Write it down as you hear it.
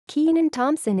Kenan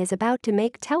Thompson is about to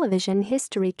make television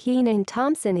history. Kenan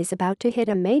Thompson is about to hit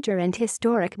a major and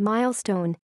historic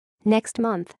milestone. Next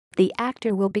month, the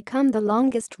actor will become the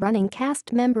longest-running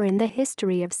cast member in the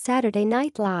history of Saturday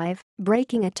Night Live,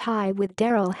 breaking a tie with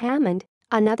Darrell Hammond,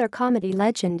 another comedy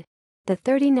legend. The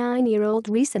 39-year-old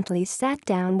recently sat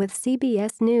down with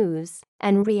CBS News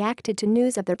and reacted to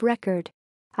news of the record.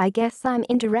 "I guess I'm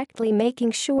indirectly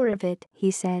making sure of it," he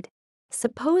said.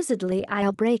 "Supposedly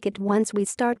I'll break it once we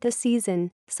start the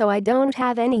season, so I don't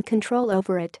have any control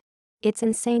over it. It's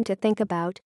insane to think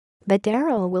about. But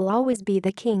Darrell will always be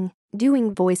the king,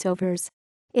 doing voiceovers.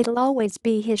 It'll always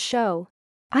be his show.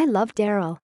 I love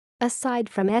Darrell." Aside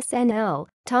from SNL,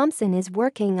 Thompson is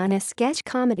working on a sketch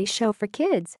comedy show for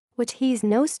kids, which he's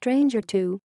no stranger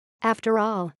to. After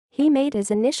all, he made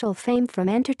his initial fame from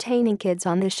entertaining kids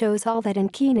on the shows All That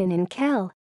and Kenan and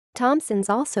Kel. Thompson's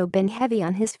also been heavy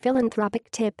on his philanthropic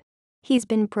tip. He's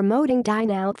been promoting Dine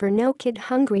Out for No Kid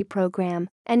Hungry program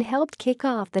and helped kick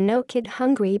off the No Kid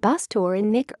Hungry bus tour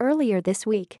in Nick earlier this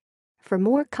week. For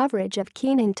more coverage of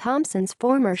Kenan Thompson's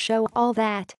former show All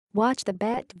That, watch the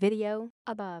Bet video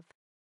above.